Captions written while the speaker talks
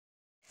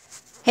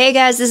Hey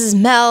guys, this is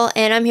Mel,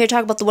 and I'm here to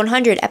talk about the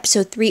 100,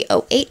 episode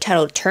 308,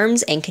 titled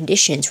Terms and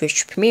Conditions,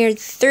 which premiered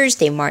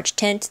Thursday, March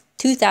 10th,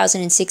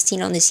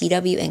 2016 on the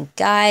CW. And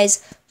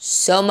guys,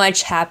 so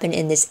much happened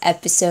in this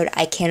episode.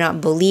 I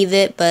cannot believe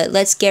it, but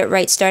let's get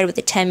right started with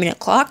the 10-minute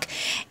clock.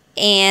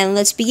 And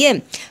let's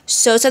begin.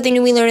 So, something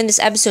new we learned in this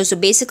episode. So,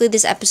 basically,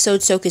 this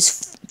episode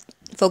focused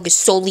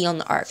solely on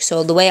the arc.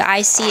 So, the way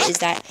I see it is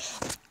that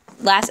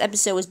last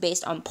episode was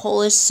based on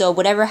Polis. So,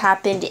 whatever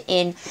happened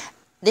in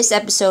this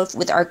episode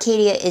with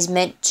Arcadia is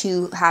meant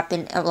to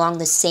happen along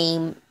the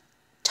same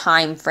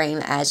time frame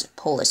as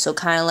Polis. So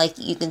kind of like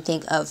you can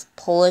think of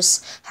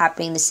Polis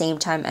happening the same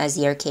time as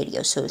the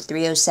Arcadia. So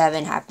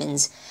 307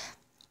 happens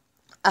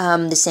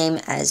the same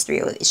as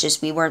 308. It's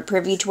just we weren't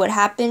privy to what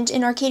happened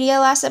in Arcadia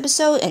last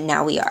episode, and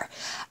now we are.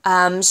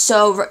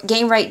 So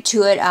getting right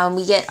to it,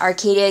 we get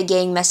Arcadia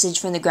getting message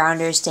from the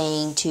Grounders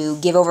saying to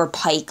give over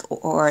Pike,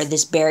 or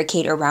this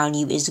barricade around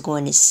you is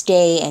going to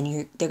stay,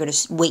 and they're going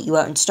to wait you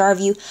out and starve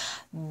you.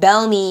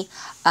 Bellamy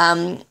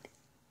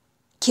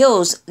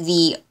kills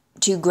the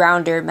two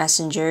Grounder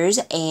messengers,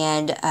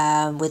 and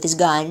with his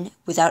gun,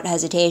 without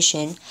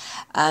hesitation,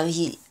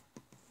 he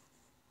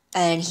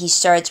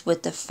starts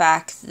with the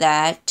fact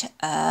that,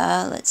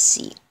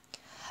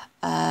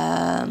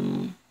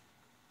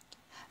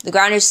 the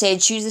Grounders say,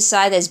 choose the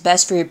side that's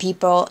best for your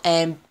people,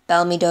 and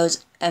Bellamy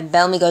goes,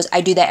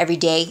 I do that every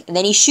day. And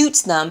then he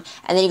shoots them,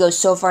 and then he goes,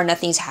 so far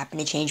nothing's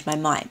happened to change my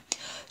mind.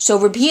 So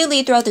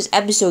repeatedly throughout this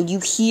episode, you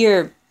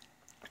hear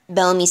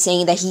Bellamy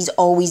saying that he's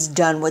always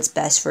done what's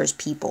best for his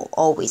people.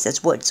 Always.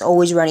 That's what's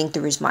always running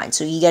through his mind.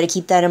 So you got to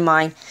keep that in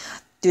mind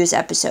through this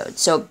episode.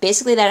 So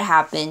basically that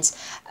happens,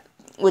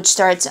 which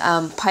starts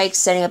Pike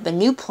setting up a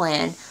new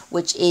plan,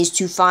 which is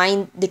to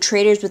find the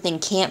traitors within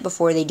camp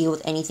before they deal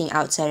with anything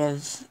outside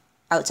of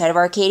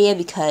Arcadia,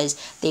 because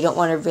they don't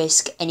want to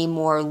risk any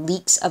more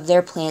leaks of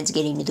their plans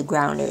getting to the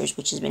Grounders,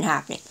 which has been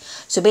happening.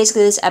 So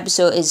basically this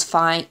episode is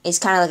kind of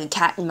like a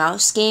cat and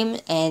mouse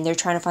game, and they're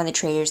trying to find the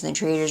traitors, and the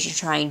traitors are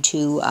trying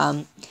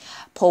to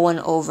pull one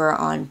over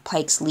on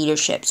Pike's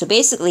leadership. So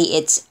basically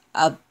it's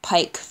a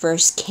Pike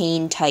versus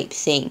Kane type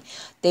thing.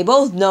 They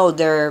both know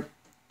they're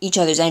each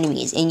other's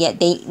enemies, and yet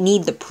they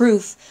need the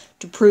proof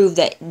to prove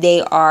that they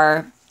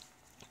are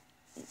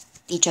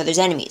each other's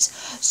enemies.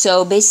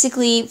 So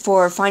basically,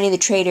 for finding the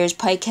traitors,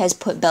 Pike has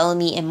put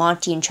Bellamy and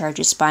Monty in charge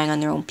of spying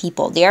on their own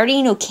people. They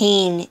already know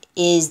Kane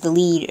is the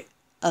lead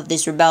of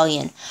this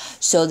rebellion,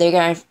 so they're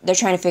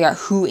trying to figure out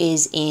who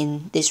is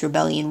in this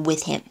rebellion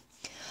with him.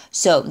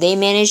 So they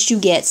managed to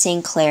get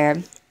St.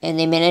 Clair, and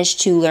they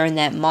managed to learn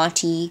that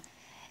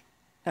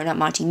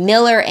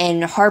Miller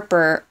and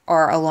Harper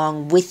are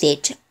along with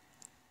it,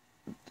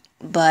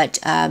 but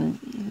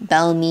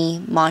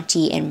Bellamy,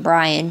 Monty, and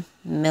Brian,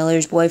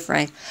 Miller's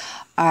boyfriend,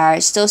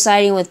 are still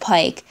siding with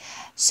Pike.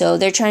 So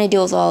they're trying to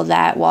deal with all of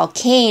that, while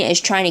Kane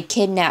is trying to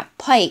kidnap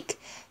Pike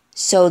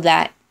so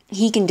that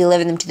he can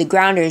deliver them to the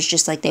Grounders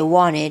just like they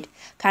wanted.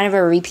 Kind of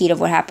a repeat of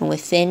what happened with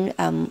Finn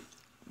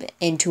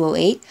in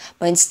 208.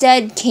 But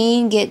instead,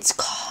 Kane gets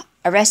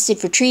arrested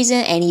for treason,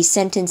 and he's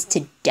sentenced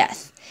to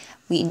death.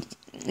 We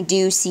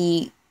do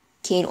see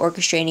Kane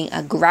orchestrating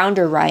a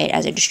Grounder riot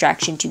as a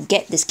distraction to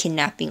get this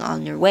kidnapping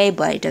on their way,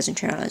 but it doesn't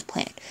turn out as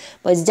planned.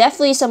 But it's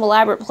definitely some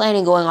elaborate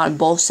planning going on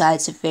both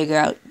sides to figure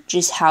out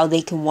just how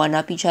they can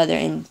one-up each other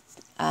and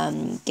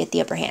get the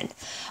upper hand.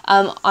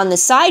 On the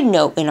side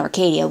note, in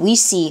Arcadia, we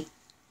see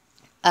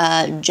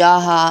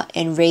Jaha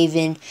and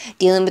Raven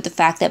dealing with the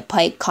fact that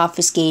Pike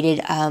confiscated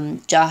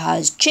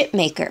Jaha's chip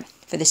maker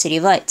for the City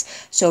of Lights.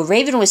 So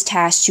Raven was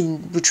tasked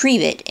to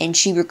retrieve it, and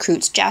she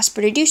recruits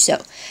Jasper to do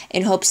so,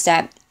 in hopes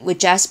that with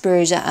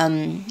Jasper's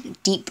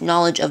deep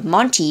knowledge of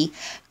Monty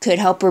could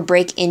help her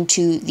break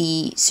into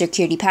the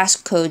security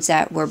passcodes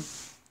that were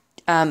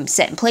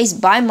set in place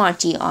by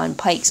Monty on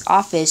Pike's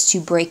office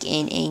to break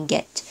in and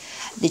get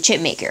the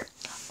chip maker.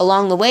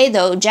 Along the way,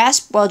 though,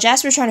 while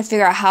Jasper's trying to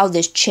figure out how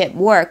this chip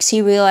works,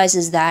 he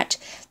realizes that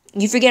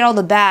you forget all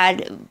the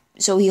bad,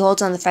 so he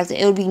holds on to the fact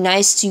that it would be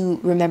nice to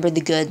remember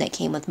the good that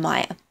came with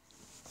Maya.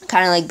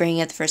 Kind of like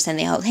bringing up the first time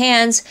they held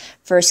hands,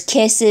 first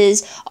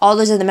kisses, all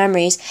those other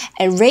memories.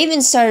 And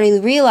Raven suddenly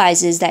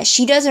realizes that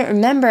she doesn't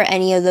remember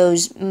any of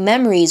those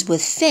memories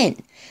with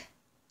Finn.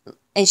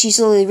 And she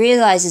slowly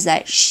realizes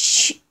that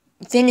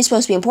Finn is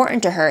supposed to be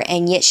important to her,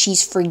 and yet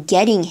she's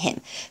forgetting him.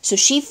 So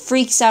she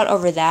freaks out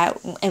over that,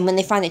 and when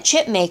they find the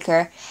chip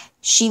maker,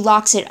 she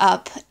locks it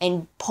up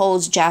and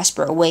pulls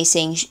Jasper away,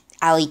 saying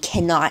Allie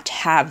cannot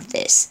have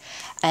this.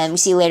 And we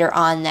see later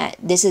on that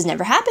this has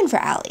never happened for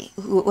Allie.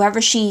 Whoever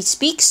she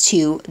speaks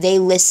to, they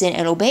listen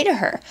and obey to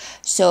her.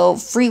 So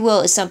free will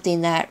is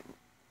something that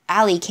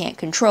Allie can't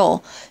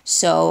control.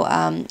 So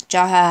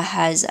Jaha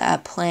has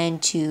a plan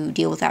to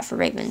deal with that for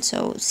Raven.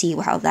 So see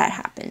how that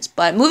happens.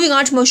 But moving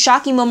on to the most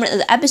shocking moment of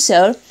the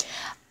episode,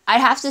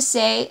 I'd have to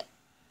say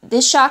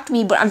this shocked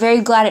me, but I'm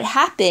very glad it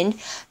happened,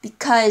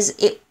 because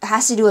it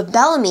has to do with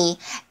Bellamy,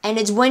 and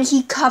it's when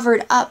he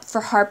covered up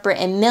for Harper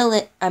and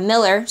Miller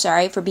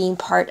for being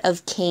part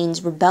of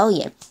Kane's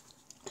rebellion.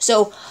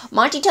 So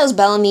Monty tells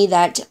Bellamy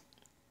that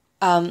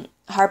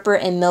Harper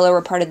and Miller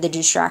were part of the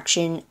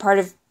distraction, part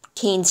of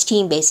Kane's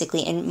team,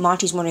 basically, and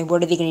Monty's wondering,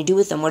 what are they going to do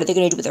with them? What are they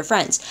going to do with their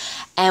friends?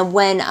 And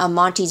when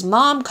Monty's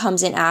mom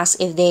comes and asks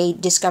if they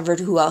discovered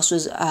who else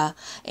was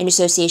in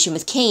association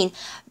with Kane,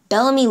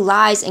 Bellamy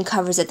lies and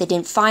covers that they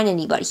didn't find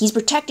anybody. He's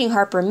protecting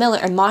Harper and Miller,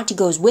 and Monty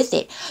goes with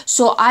it.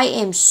 So I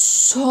am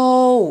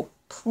so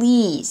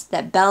pleased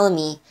that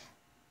Bellamy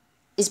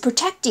is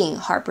protecting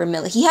Harper and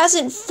Miller. He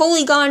hasn't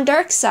fully gone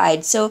dark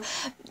side, so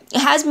it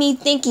has me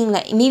thinking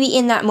that maybe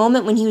in that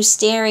moment when he was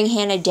staring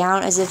Hannah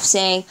down as if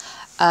saying,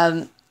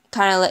 kind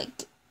of like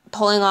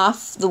pulling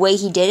off the way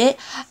he did it,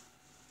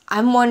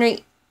 I'm wondering,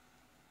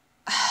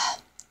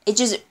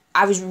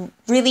 I was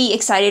really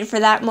excited for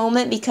that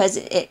moment because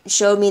it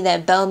showed me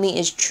that Bellamy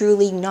is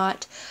truly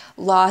not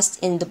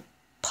lost in the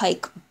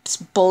Pike's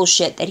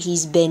bullshit that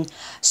he's been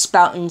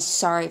spouting.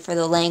 Sorry for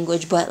the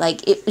language, but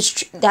like it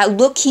was that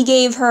look he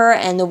gave her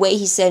and the way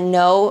he said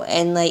no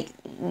and like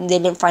they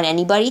didn't find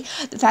anybody.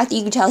 The fact that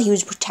you could tell he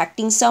was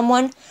protecting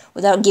someone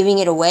without giving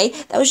it away,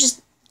 that was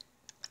just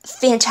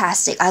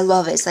fantastic. I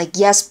love it. It's like,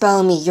 yes,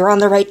 Bellamy, you're on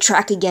the right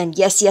track again.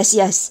 Yes, yes,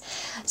 yes.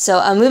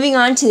 So moving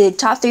on to the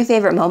top 3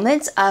 favorite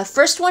moments.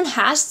 First one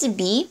has to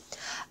be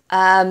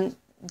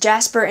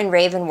Jasper and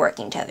Raven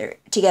working together.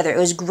 It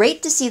was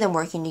great to see them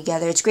working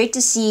together. It's great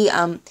to see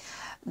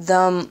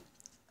them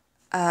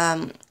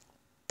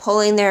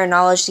pulling their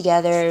knowledge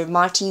together.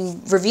 Monty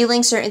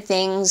revealing certain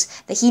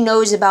things that he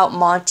knows about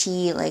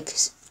Monty, like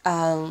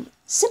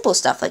simple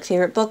stuff like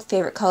favorite book,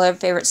 favorite color,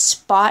 favorite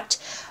spot,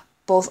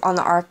 both on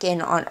the Ark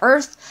and on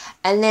Earth,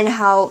 and then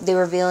how they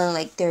were revealing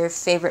like their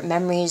favorite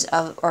memories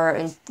of, or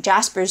in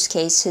Jasper's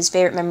case, his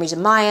favorite memories of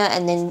Maya,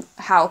 and then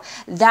how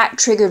that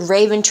triggered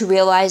Raven to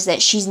realize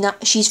that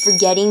she's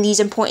forgetting these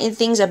important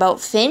things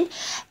about Finn,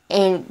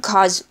 and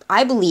caused,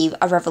 I believe,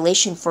 a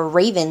revelation for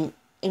Raven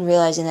in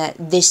realizing that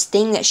this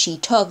thing that she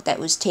took that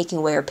was taking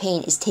away her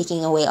pain is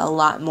taking away a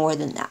lot more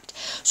than that.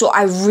 So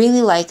I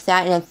really like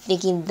that, and I'm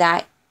thinking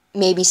that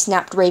maybe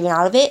snapped Raven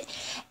out of it.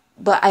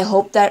 But I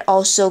hope that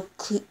also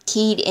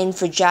keyed in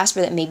for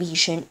Jasper that maybe he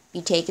shouldn't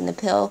be taking the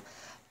pill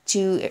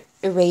to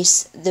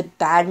erase the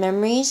bad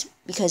memories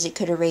because it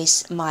could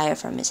erase Maya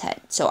from his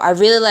head. So I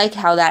really liked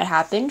how that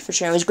happened, for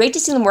sure. It was great to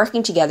see them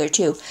working together,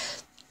 too,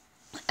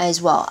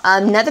 as well.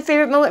 Another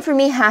favorite moment for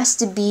me has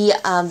to be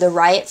the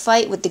riot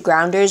fight with the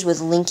Grounders,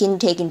 with Lincoln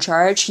taking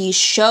charge. He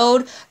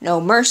showed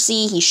no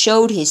mercy. He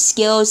showed his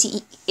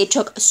skills. It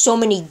took so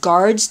many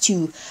guards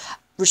to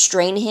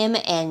restrain him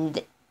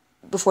and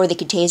before they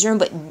could taser him,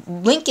 but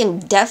Lincoln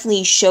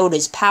definitely showed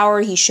his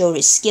power, he showed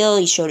his skill,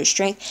 he showed his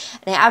strength,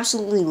 and I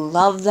absolutely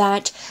love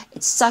that.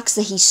 It sucks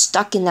that he's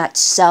stuck in that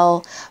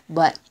cell,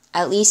 but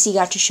at least he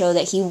got to show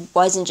that he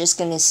wasn't just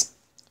gonna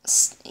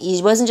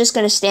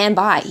stand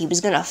by. He was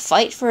gonna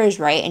fight for his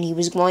right, and he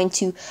was going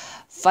to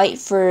fight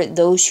for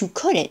those who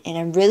couldn't, and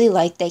I really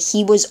like that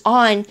he was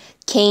on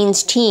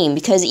Kane's team,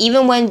 because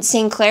even when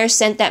St. Clair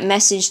sent that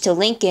message to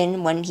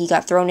Lincoln when he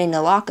got thrown in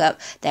the lockup,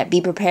 that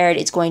be prepared,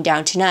 it's going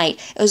down tonight,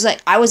 it was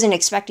like, I wasn't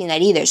expecting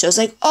that either. So it's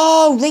like,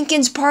 oh,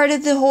 Lincoln's part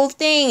of the whole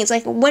thing. It's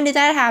like, when did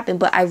that happen?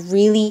 But I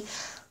really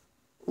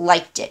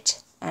liked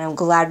it, and I'm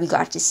glad we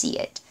got to see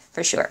it,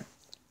 for sure.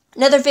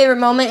 Another favorite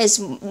moment is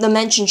the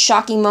mentioned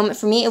shocking moment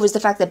for me. It was the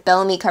fact that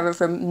Bellamy covered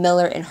for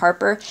Miller and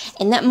Harper,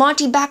 and that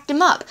Monty backed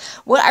him up.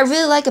 What I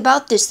really like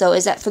about this, though,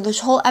 is that for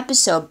this whole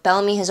episode,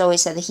 Bellamy has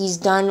always said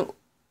that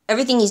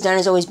everything he's done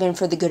has always been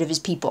for the good of his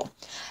people.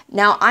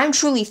 Now, I'm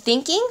truly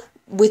thinking,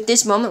 with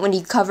this moment when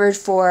he covered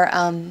for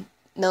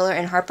Miller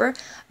and Harper,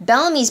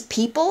 Bellamy's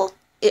people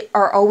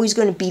are always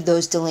going to be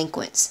those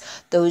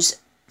delinquents. Those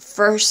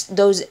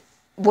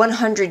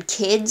 100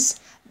 kids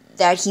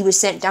that he was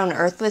sent down to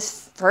Earth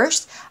with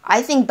first.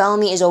 I think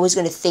Bellamy is always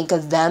going to think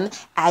of them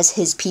as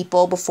his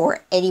people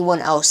before anyone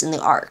else in the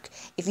Ark.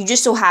 If you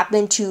just so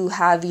happen to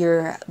have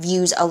your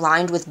views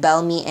aligned with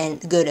Bellamy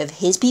and the good of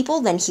his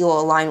people, then he'll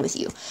align with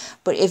you.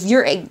 But if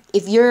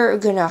you're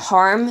going to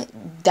harm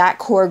that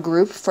core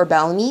group for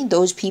Bellamy,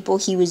 those people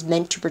he was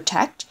meant to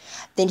protect,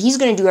 then he's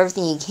going to do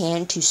everything he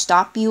can to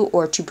stop you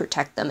or to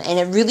protect them. And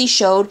it really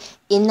showed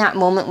in that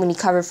moment when he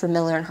covered for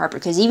Miller and Harper.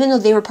 Because even though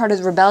they were part of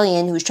the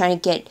rebellion who was trying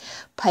to get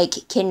Pike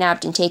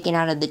kidnapped and taken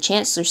out of the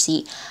chancellor's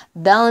seat,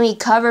 Bellamy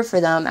covered for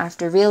them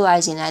after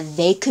realizing that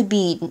they could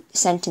be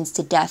sentenced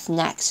to death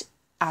next,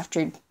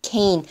 after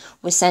Kane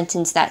was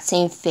sentenced that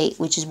same fate,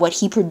 which is what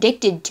he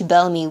predicted to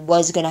Bellamy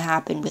was going to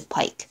happen with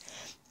Pike.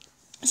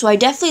 So I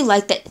definitely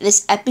like that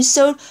this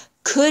episode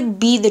could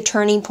be the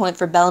turning point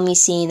for Bellamy,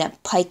 seeing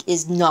that Pike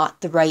is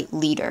not the right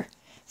leader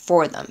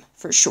for them,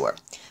 for sure.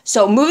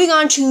 So moving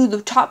on to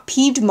the top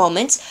peeved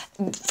moments.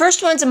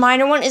 First one's a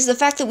minor one, is the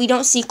fact that we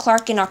don't see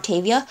Clark and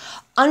Octavia.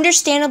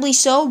 Understandably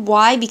so.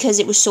 Why? Because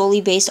it was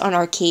solely based on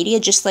Arcadia,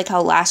 just like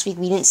how last week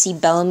we didn't see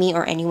Bellamy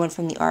or anyone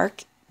from the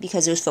Ark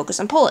because it was focused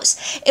on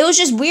Polis. It was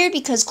just weird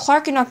because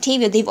Clark and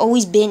Octavia, they've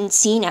always been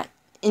seen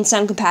in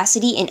some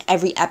capacity in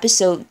every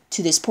episode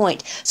to this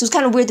point. So it's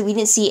kind of weird that we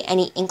didn't see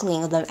any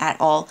inkling of them at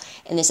all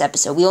in this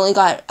episode. We only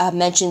got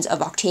mentions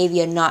of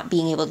Octavia not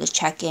being able to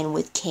check in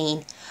with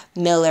Kane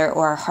Miller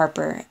or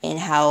Harper, and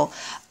how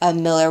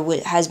Miller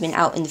has been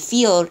out in the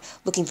field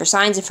looking for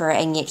signs of her,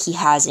 and yet he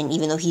hasn't,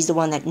 even though he's the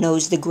one that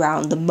knows the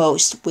ground the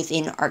most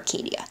within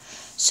Arcadia.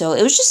 So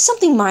it was just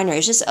something minor.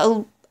 It's just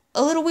a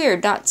little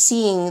weird not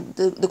seeing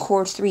the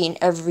core three in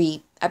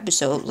every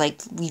episode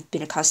like we've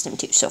been accustomed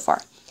to so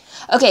far.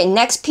 Okay,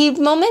 next peeved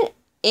moment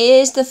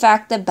is the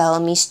fact that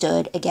Bellamy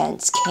stood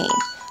against Kane.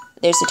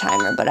 There's the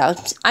timer, but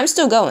I'm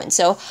still going.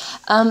 So,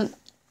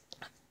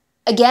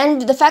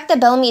 again, the fact that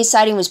Bellamy is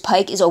siding with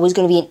Pike is always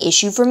going to be an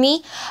issue for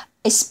me,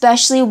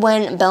 especially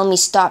when Bellamy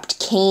stopped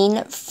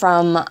Kane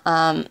from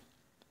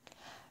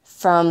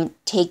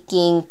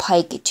taking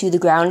Pike to the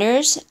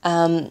Grounders.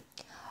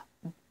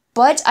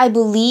 But I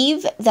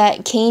believe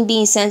that Kane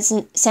being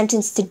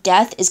sentenced to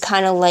death is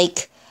kind of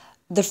like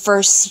the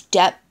first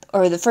step,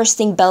 or the first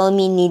thing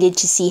Bellamy needed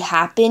to see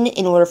happen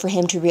in order for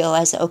him to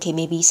realize that, okay,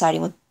 maybe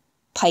siding with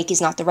Pike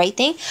is not the right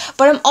thing.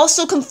 But I'm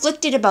also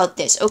conflicted about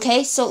this,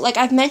 okay? So, like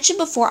I've mentioned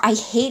before, I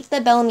hate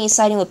that Bellamy is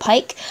siding with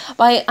Pike,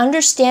 but I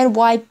understand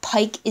why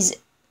Pike is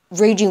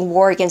waging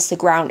war against the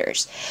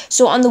Grounders.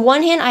 So on the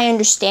one hand, I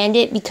understand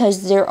it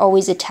because they're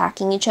always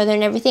attacking each other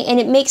and everything, and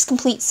it makes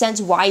complete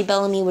sense why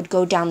Bellamy would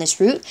go down this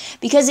route,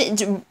 because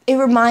it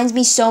reminds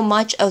me so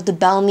much of the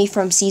Bellamy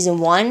from season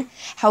 1,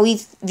 how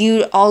he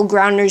viewed all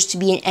Grounders to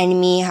be an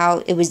enemy, how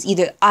it was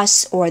either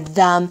us or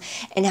them,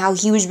 and how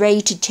he was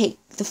ready to take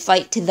the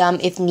fight to them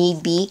if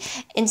need be,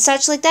 and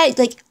such like that.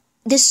 Like,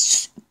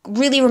 this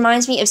really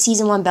reminds me of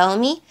season 1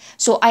 Bellamy,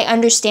 so I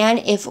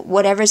understand if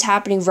whatever's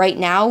happening right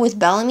now with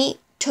Bellamy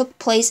took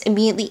place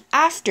immediately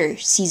after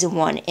season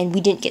 1 and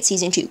we didn't get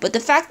season 2. But the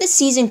fact that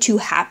season 2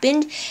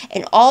 happened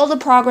and all the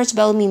progress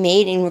Bellamy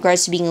made in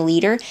regards to being a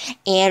leader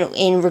and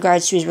in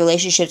regards to his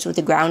relationships with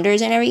the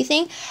Grounders and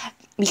everything,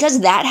 because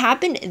that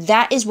happened,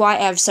 that is why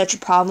I have such a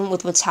problem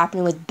with what's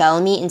happening with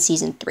Bellamy in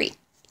season 3.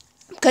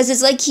 Because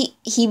it's like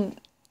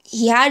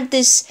he had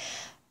this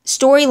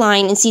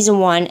storyline in season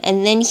 1,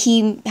 and then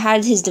he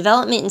had his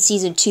development in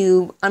season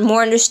 2 on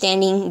more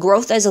understanding,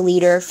 growth as a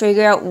leader,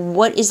 figure out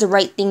what is the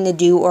right thing to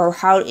do or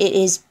how it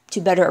is to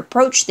better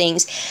approach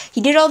things.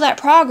 He did all that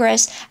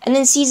progress, and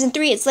then season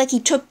 3, it's like he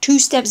took 2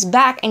 steps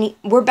back, and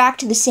we're back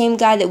to the same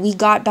guy that we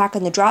got back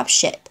on the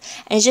dropship.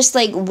 And it's just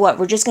like, what,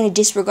 we're just going to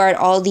disregard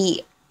all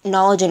the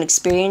knowledge and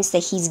experience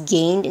that he's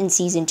gained in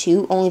season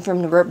 2, only for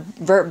him to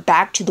revert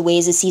back to the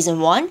ways of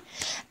season 1?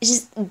 It's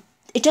just,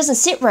 it doesn't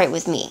sit right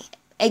with me.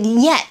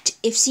 And yet,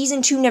 if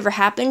season 2 never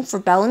happened for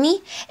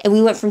Bellamy, and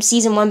we went from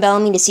season 1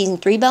 Bellamy to season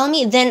 3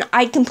 Bellamy, then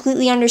I'd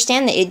completely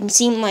understand that. It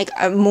seemed like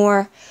a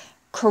more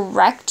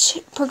correct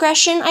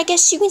progression, I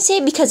guess you can say,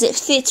 because it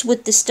fits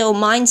with the still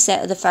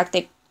mindset of the fact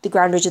that the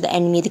Grounders are the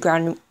enemy, the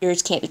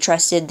Grounders can't be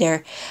trusted,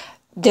 they're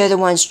the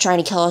ones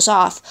trying to kill us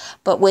off.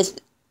 But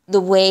with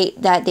the way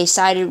that they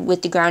sided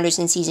with the Grounders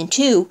in season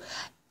 2,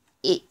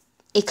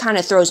 it kind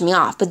of throws me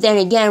off. But then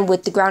again,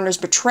 with the Grounders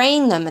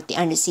betraying them at the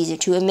end of season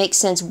 2, it makes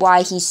sense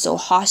why he's so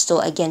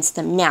hostile against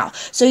them now.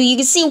 So you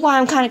can see why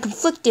I'm kind of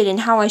conflicted in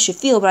how I should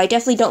feel, but I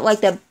definitely don't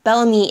like that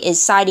Bellamy is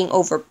siding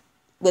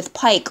with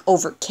Pike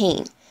over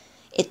Kane,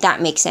 if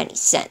that makes any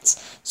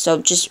sense.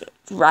 So just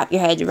wrap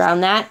your head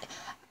around that.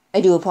 I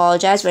do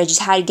apologize, but I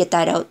just had to get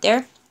that out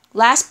there.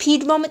 Last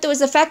peeved moment, though, is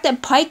the fact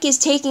that Pike is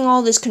taking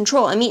all this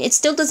control. I mean, it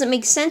still doesn't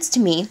make sense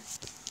to me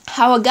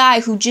how a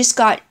guy who just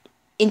got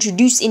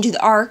introduced into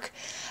the arc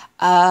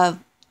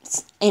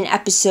in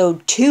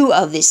episode 2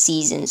 of this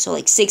season, so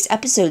like 6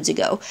 episodes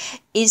ago,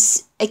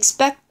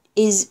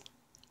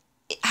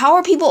 how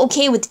are people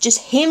okay with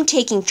just him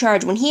taking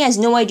charge when he has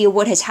no idea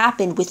what has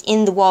happened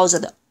within the walls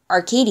of the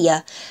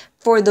Arcadia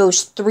for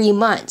those 3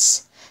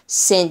 months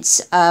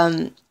since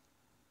what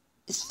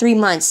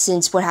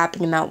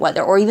happened in Mount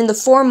Weather, or even the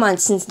 4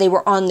 months since they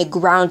were on the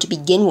ground to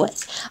begin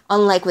with.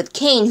 Unlike with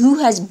Kane, who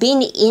has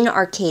been in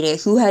Arcadia,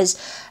 who has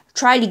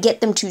tried to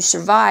get them to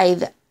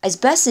survive as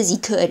best as he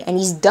could, and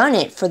he's done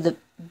it for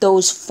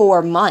those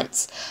 4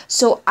 months.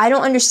 So I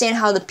don't understand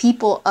how the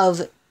people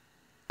of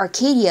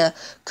Arcadia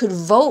could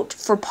vote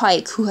for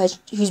Pike,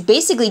 who's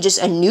basically just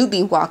a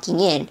newbie walking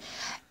in,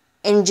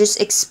 and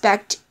just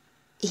expect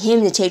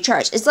him to take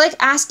charge. It's like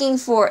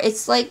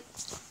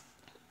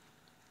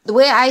the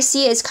way I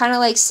see it, it's kind of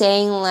like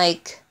saying,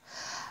 like,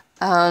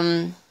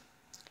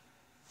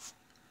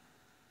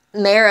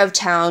 mayor of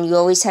town, you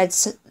always had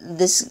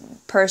this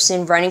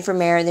person running for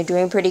mayor, and they're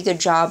doing a pretty good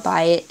job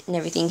by it and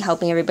everything,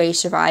 helping everybody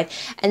survive.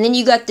 And then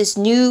you got this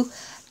new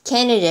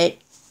candidate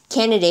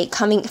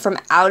coming from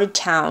out of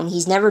town.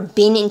 He's never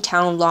been in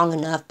town long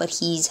enough, but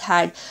he's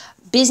had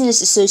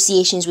business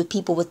associations with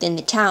people within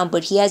the town,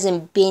 but he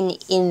hasn't been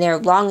in there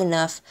long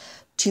enough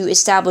to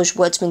establish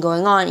what's been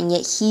going on, and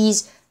yet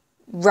he's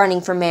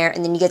running for mayor,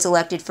 and then he gets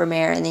elected for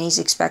mayor, and then he's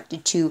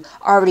expected to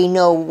already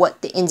know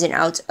what the ins and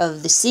outs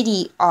of the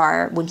city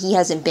are when he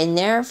hasn't been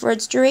there for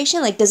its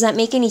duration. Like, does that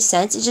make any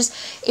sense?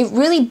 It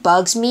really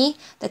bugs me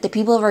that the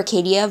people of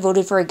Arcadia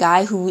voted for a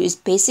guy who is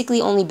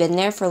basically only been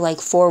there for like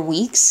 4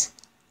 weeks.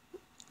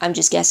 I'm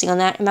just guessing on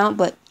that amount,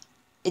 but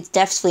it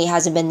definitely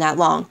hasn't been that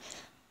long,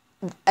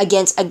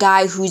 against a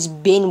guy who's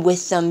been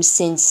with them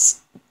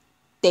since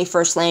they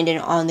first landed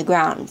on the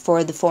ground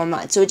for the 4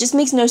 months. So it just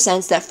makes no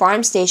sense that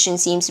Farm Station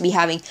seems to be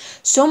having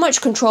so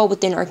much control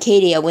within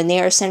Arcadia when they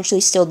are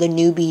essentially still the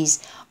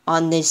newbies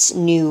on this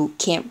new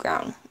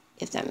campground,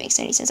 if that makes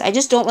any sense. I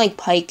just don't like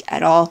Pike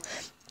at all.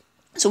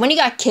 So when he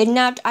got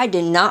kidnapped, I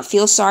did not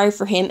feel sorry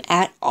for him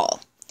at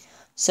all.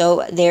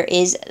 So there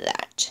is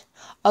that.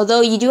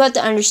 Although I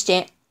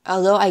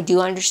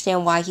do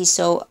understand why he's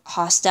so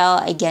hostile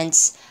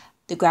against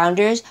the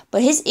Grounders,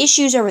 but his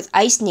issues are with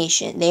Ice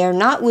Nation. They are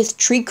not with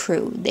Tree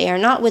Crew. They are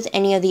not with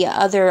any of the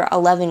other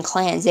 11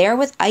 clans. They are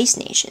with Ice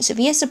Nation. So if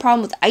he has a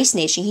problem with Ice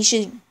Nation, he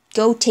should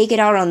go take it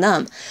out on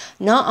them,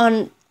 not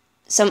on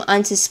some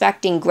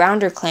unsuspecting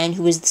Grounder clan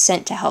who was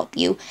sent to help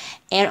you.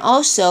 And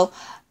also,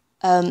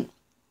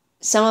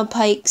 some of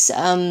Pike's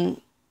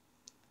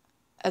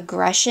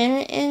aggression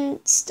and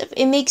stuff,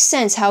 it makes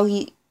sense how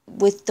he,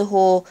 with the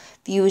whole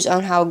views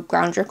on how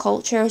Grounder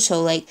culture, so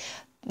like,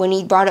 when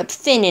he brought up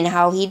Finn and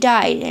how he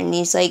died, and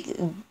he's like,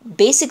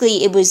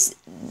 basically it's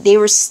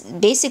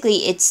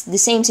the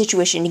same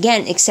situation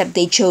again, except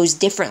they chose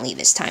differently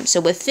this time. So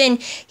with Finn,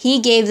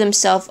 he gave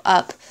himself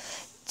up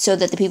so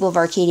that the people of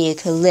Arcadia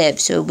could live.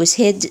 So it was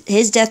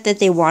his death that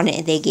they wanted,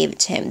 and they gave it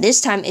to him.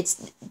 This time,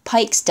 it's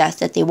Pike's death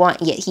that they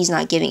want, yet he's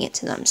not giving it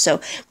to them.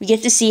 So we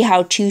get to see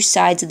how two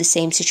sides of the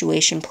same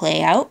situation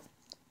play out.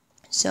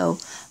 So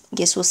I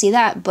guess we'll see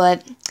that,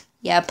 but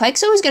yeah,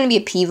 Pike's always going to be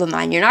a peeve of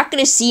mine. You're not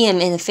going to see him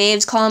in the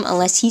faves column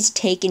unless he's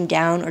taken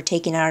down or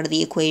taken out of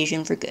the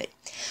equation for good.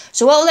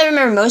 So what will I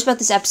remember most about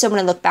this episode when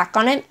I look back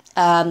on it?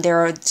 There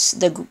are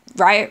the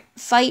riot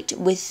fight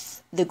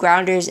with the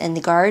Grounders and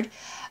the Guard.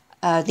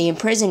 The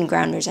imprisoned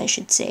Grounders, I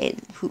should say,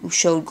 who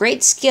showed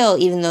great skill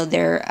even though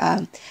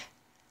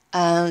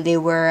they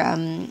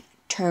were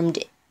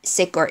termed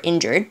sick or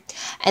injured.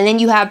 And then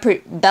you have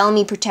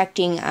Bellamy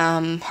protecting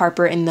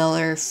Harper and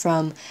Miller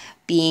from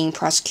being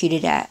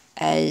prosecuted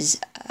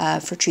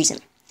for treason.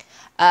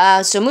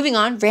 So moving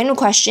on, random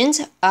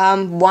questions.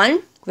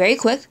 One, very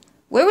quick,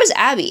 where was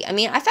Abby? I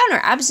mean, I found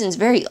her absence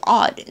very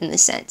odd in the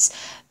sense,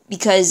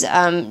 because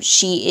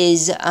she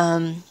is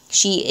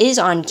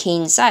on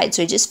Kane's side,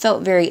 so it just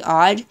felt very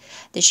odd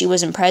that she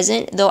wasn't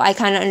present, though I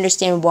kind of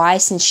understand why,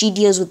 since she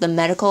deals with the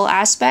medical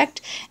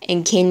aspect,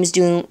 and Kane was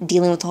dealing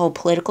with the whole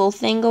political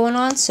thing going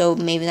on, so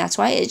maybe that's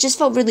why. It just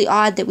felt really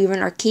odd that we were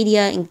in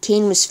Arcadia, and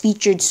Kane was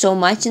featured so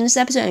much in this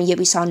episode, and yet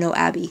we saw no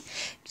Abby,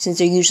 since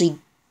they're usually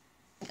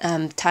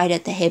tied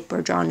at the hip,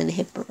 or drawn to the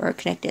hip, or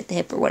connected at the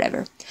hip, or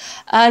whatever.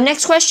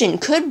 Next question.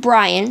 Could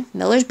Brian,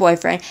 Miller's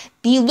boyfriend,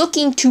 be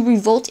looking to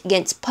revolt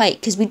against Pike?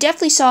 Because we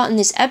definitely saw in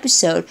this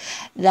episode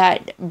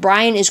that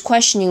Brian is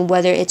questioning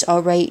whether it's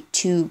alright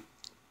to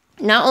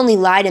not only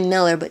lie to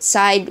Miller, but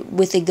side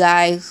with a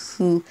guy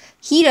who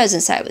he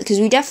doesn't side with. Because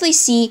we definitely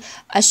see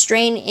a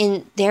strain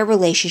in their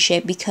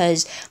relationship,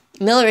 because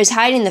Miller is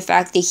hiding the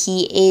fact that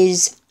he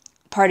is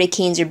part of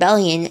Kane's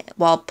rebellion,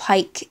 while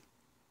Pike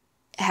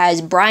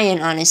has Brian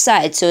on his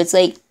side. So it's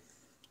like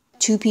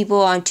two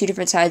people on two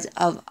different sides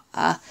of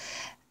a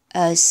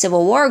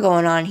civil war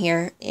going on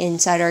here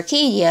inside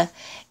Arcadia,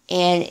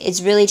 and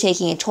it's really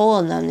taking a toll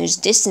on them. There's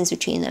distance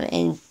between them,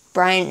 and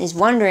Brian is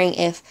wondering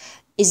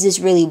is this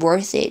really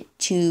worth it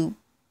to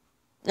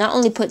not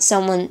only put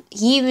someone,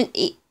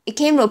 it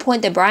came to a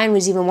point that Brian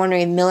was even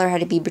wondering if Miller had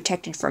to be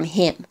protected from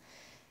him,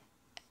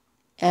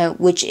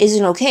 which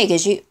isn't okay,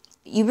 because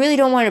you really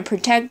don't want to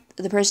protect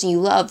the person you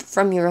love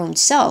from your own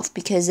self,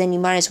 because then you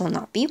might as well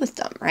not be with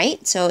them,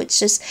 right? So it's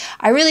just,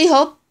 I really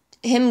hope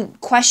him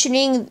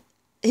questioning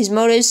his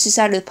motives to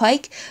side with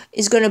Pike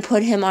is going to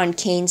put him on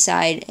Kane's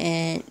side,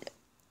 and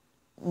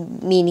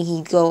meaning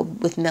he'd go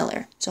with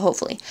Miller. So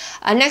hopefully.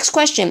 Next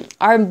question.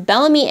 Are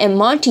Bellamy and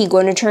Monty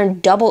going to turn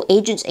double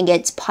agents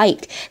against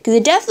Pike? Because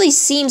it definitely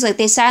seems like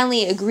they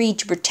silently agreed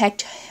to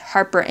protect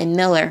Harper and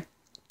Miller.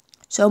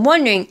 So I'm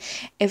wondering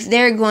if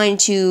they're going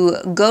to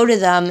go to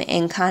them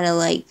and kind of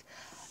like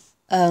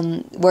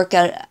work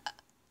out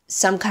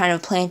some kind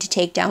of plan to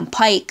take down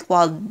Pike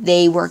while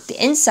they work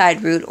the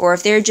inside route, or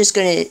if they're just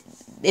going to,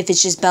 if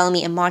it's just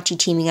Bellamy and Monty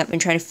teaming up and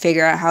trying to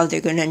figure out how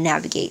they're going to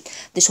navigate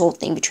this whole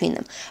thing between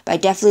them. But I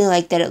definitely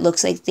like that it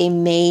looks like they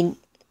may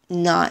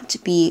not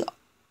be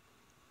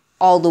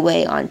all the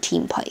way on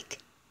Team Pike.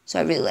 So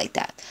I really like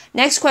that.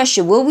 Next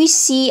question. Will we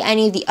see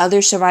any of the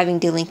other surviving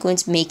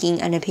delinquents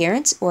making an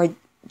appearance, or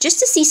just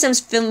to see some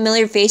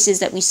familiar faces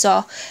that we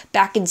saw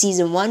back in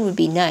Season 1 would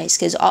be nice,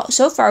 because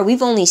so far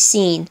we've only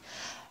seen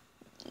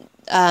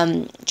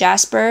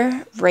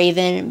Jasper,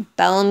 Raven,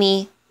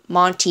 Bellamy,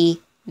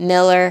 Monty,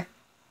 Miller,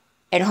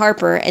 and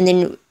Harper, and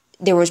then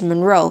there was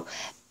Monroe.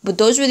 But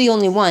those were the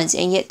only ones,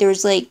 and yet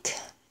there's like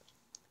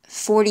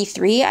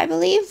 43, I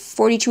believe?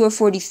 42 or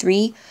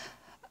 43.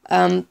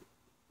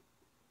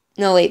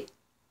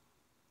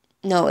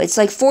 No, it's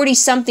like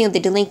 40-something of the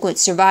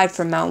delinquents survived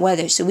from Mount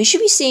Weather, so we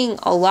should be seeing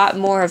a lot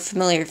more of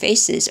familiar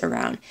faces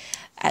around,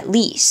 at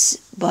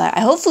least. But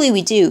hopefully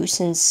we do,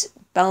 since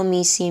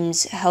Bellamy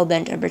seems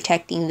hellbent on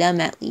protecting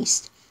them at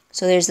least.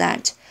 So there's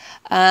that.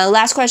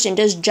 Last question.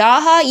 Does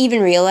Jaha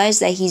even realize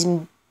that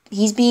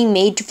he's being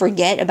made to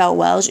forget about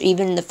Wells, or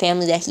even the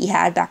family that he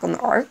had back on the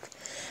Ark?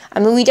 I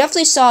mean, we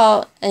definitely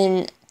saw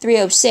in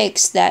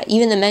 306 that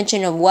even the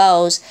mention of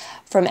Wells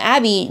from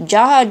Abby,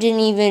 Jaha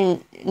didn't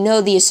even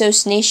know the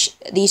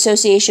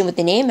association with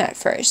the name at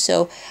first.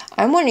 So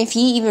I'm wondering if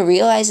he even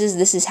realizes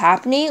this is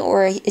happening,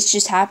 or it's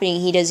just happening.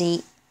 He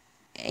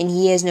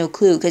has no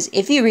clue. Because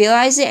if he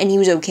realized it and he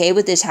was okay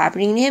with this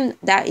happening to him,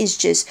 that is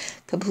just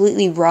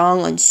completely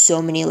wrong on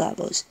so many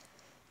levels,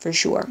 for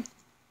sure.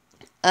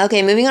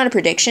 Okay, moving on to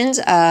predictions.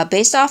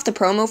 Based off the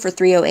promo for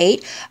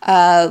 308,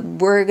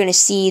 we're going to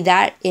see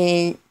that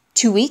in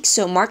 2 weeks.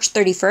 So March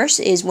 31st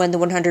is when the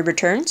 100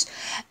 returns.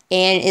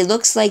 And it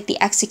looks like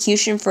the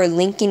execution for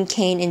Lincoln,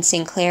 Kane, and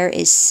Sinclair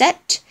is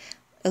set.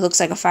 It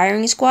looks like a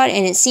firing squad.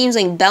 And it seems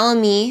like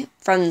Bellamy,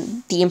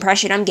 from the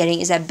impression I'm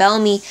getting, is that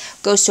Bellamy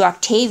goes to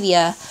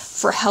Octavia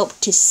for help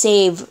to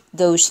save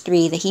those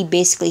three that he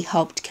basically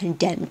helped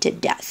condemn to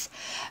death.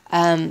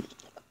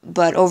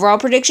 But overall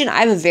prediction,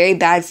 I have a very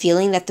bad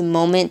feeling that the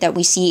moment that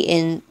we see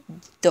in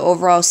the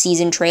overall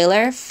season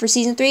trailer for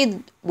season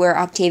 3, where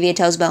Octavia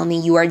tells Bellamy,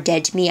 "You are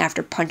dead to me,"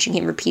 after punching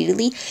him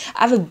repeatedly,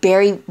 I have a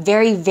very,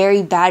 very,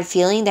 very bad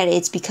feeling that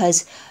it's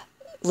because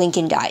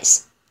Lincoln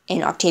dies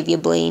and Octavia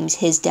blames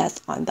his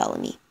death on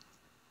Bellamy.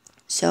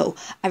 So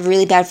I have a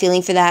really bad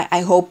feeling for that.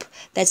 I hope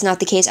that's not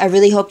the case. I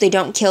really hope they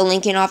don't kill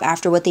Lincoln off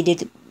after what they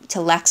did to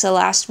Lexa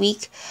last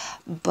week,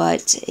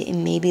 but it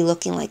may be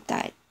looking like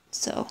that.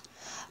 So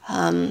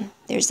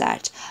there's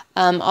that.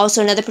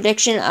 Also, another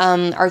prediction,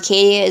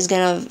 Arcadia is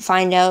going to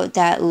find out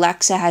that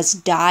Lexa has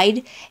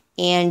died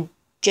and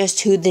just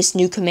who this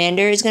new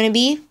commander is going to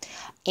be.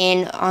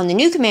 And on the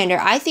new commander,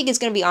 I think it's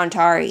going to be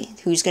Antari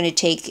who's going to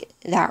take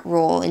that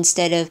role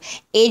instead of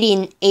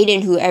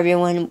Aiden, who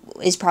everyone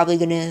is probably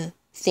going to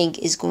think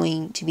is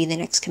going to be the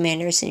next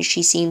commander, since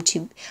he seemed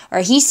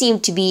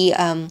to be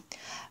a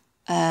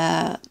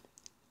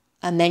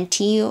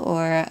mentee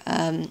or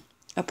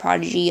a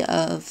prodigy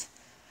of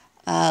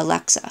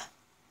Lexa,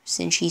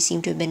 since she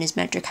seemed to have been his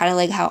mentor, kind of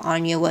like how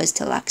Anya was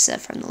to Lexa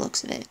from the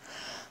looks of it.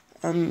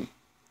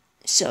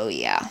 So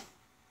yeah.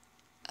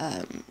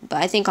 But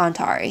I think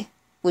Antari,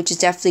 which is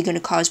definitely going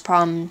to cause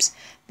problems,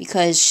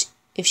 because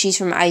if she's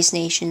from Ice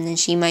Nation, then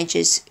she might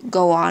just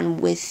go on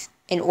with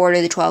and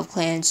order the 12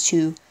 clans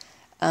to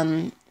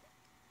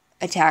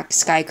attack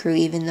Sky Crew,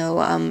 even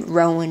though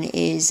Rowan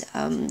is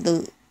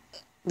the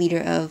leader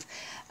of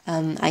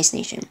Ice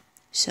Nation.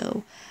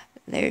 So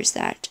there's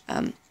that.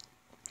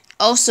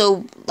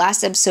 Also,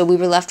 last episode, we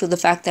were left with the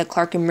fact that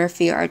Clark and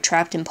Murphy are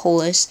trapped in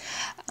Polis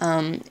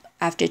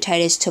after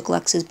Titus took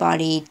Lexa's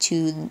body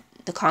to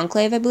the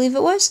Conclave, I believe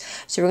it was.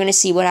 So we're going to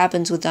see what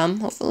happens with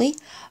them, hopefully.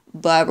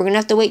 But we're going to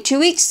have to wait 2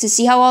 weeks to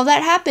see how all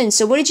that happens.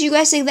 So what did you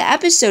guys think of the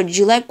episode? Did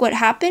you like what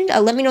happened?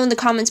 Let me know in the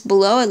comments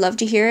below. I'd love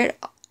to hear it.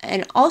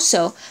 And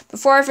also,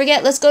 before I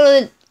forget, let's go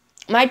to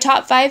my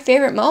top 5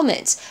 favorite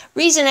moments.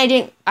 Reason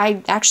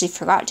I actually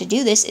forgot to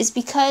do this is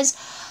because,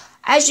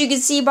 as you can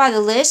see by the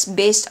list,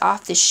 based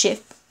off the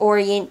ship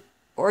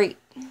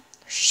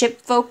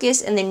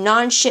focus and the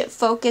non-ship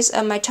focus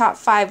of my top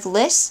 5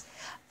 lists,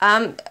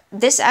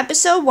 this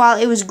episode, while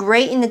it was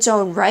great in its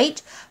own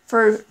right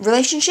for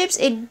relationships,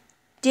 it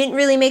didn't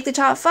really make the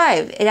top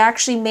 5. It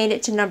actually made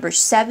it to number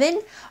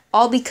 7,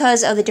 all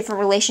because of the different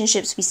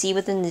relationships we see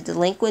within the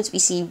delinquents. We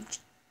see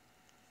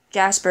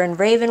Jasper and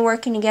Raven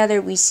working together.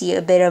 We see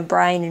a bit of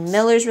Brian and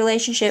Miller's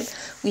relationship.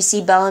 We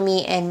see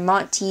Bellamy and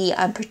Monty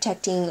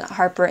protecting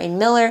Harper and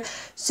Miller.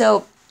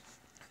 So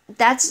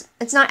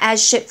it's not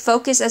as ship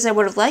focused as I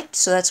would have liked,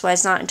 so that's why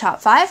it's not in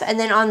top 5. And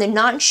then on the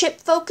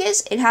non-ship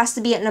focus, it has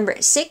to be at number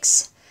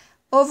 6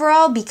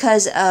 overall,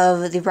 because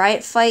of the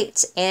riot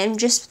fights and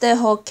just the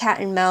whole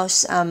cat and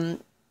mouse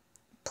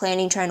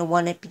planning, trying to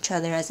one-up each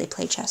other as they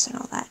play chess and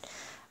all that,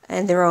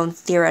 and their own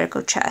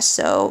theoretical chess.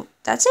 So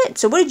that's it.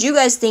 So what did you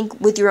guys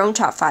think with your own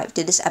top 5?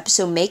 Did this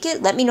episode make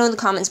it? Let me know in the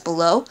comments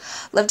below.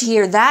 Love to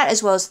hear that,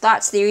 as well as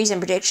thoughts, theories,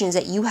 and predictions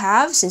that you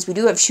have, since we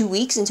do have 2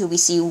 weeks until we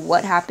see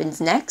what happens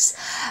next.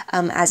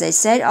 As I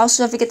said,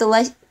 also don't forget to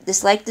like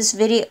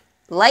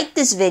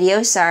this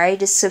video,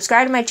 just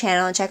subscribe to my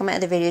channel and check out my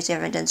other videos if you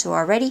haven't done so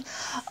already.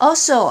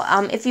 Also,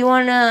 if you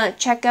want to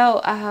check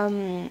out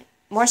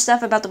more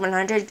stuff about the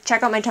 100,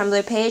 check out my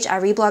Tumblr page. I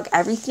reblog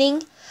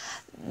everything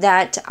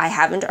that I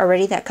haven't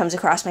already that comes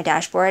across my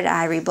dashboard.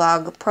 I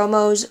reblog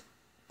promos,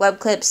 web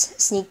clips,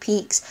 sneak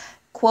peeks,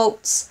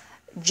 quotes,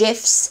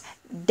 GIFs,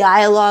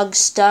 dialogue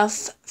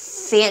stuff,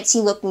 fancy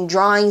looking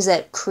drawings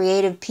that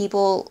creative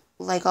people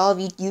like all of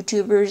you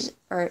YouTubers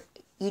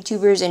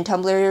and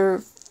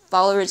Tumblr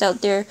followers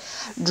out there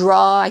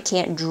draw. I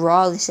can't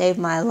draw to save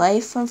my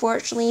life,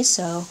 unfortunately,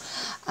 so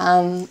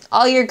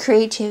all your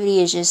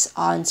creativity is just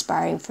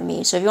awe-inspiring for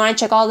me. So if you want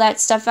to check all that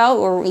stuff out,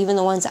 or even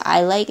the ones that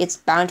I like, it's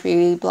bound to be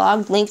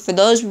reblogged. Link for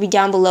those will be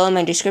down below in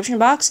my description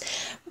box,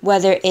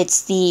 whether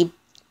it's the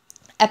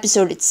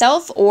episode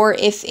itself or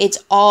if it's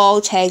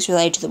all tags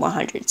related to the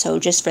 100. So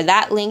just for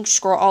that link,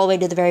 scroll all the way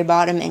to the very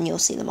bottom and you'll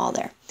see them all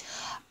there.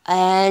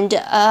 And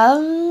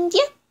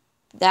yeah,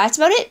 that's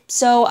about it.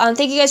 So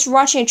thank you guys for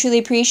watching. I truly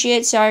appreciate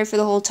it. Sorry for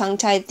the whole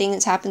tongue-tied thing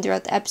that's happened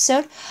throughout the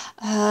episode.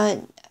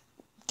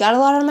 got a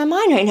lot on my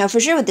mind right now for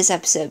sure with this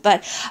episode.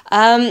 But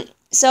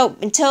so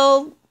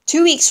until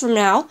 2 weeks from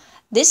now,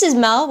 this is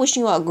Mel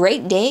wishing you all a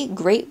great day,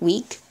 great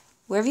week,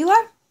 wherever you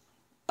are.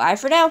 Bye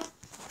for now.